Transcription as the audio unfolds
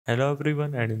Hello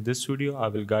everyone, and in this video I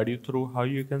will guide you through how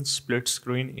you can split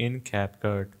screen in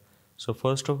CapCut. So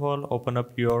first of all, open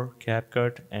up your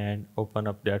CapCut and open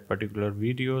up that particular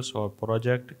videos or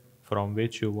project from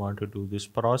which you want to do this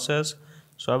process.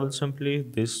 So I will simply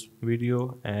this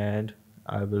video and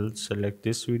I will select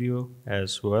this video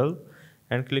as well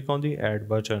and click on the add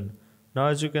button. Now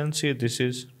as you can see, this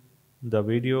is the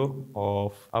video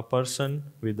of a person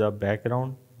with a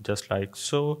background just like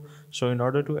so in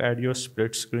order to add your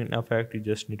split screen effect, you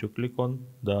just need to click on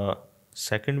the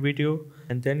second video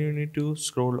and then you need to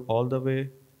scroll all the way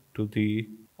to the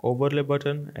overlay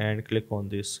button and click on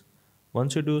this.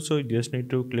 Once you do so, you just need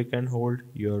to click and hold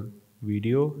your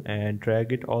video and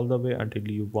drag it all the way until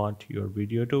you want your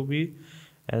video to be,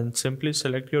 and simply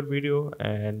select your video,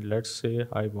 and let's say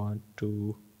I want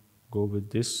to go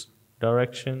with this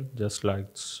direction just like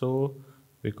so,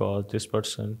 because this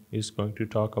person is going to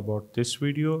talk about this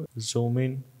video. Zoom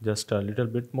in just a little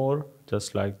bit more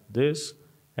just like this,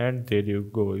 and there you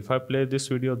go. If I play this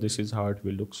video, this is how it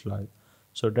will looks like.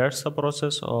 So that's the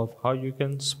process of how you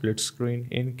can split screen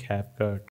in CapCut.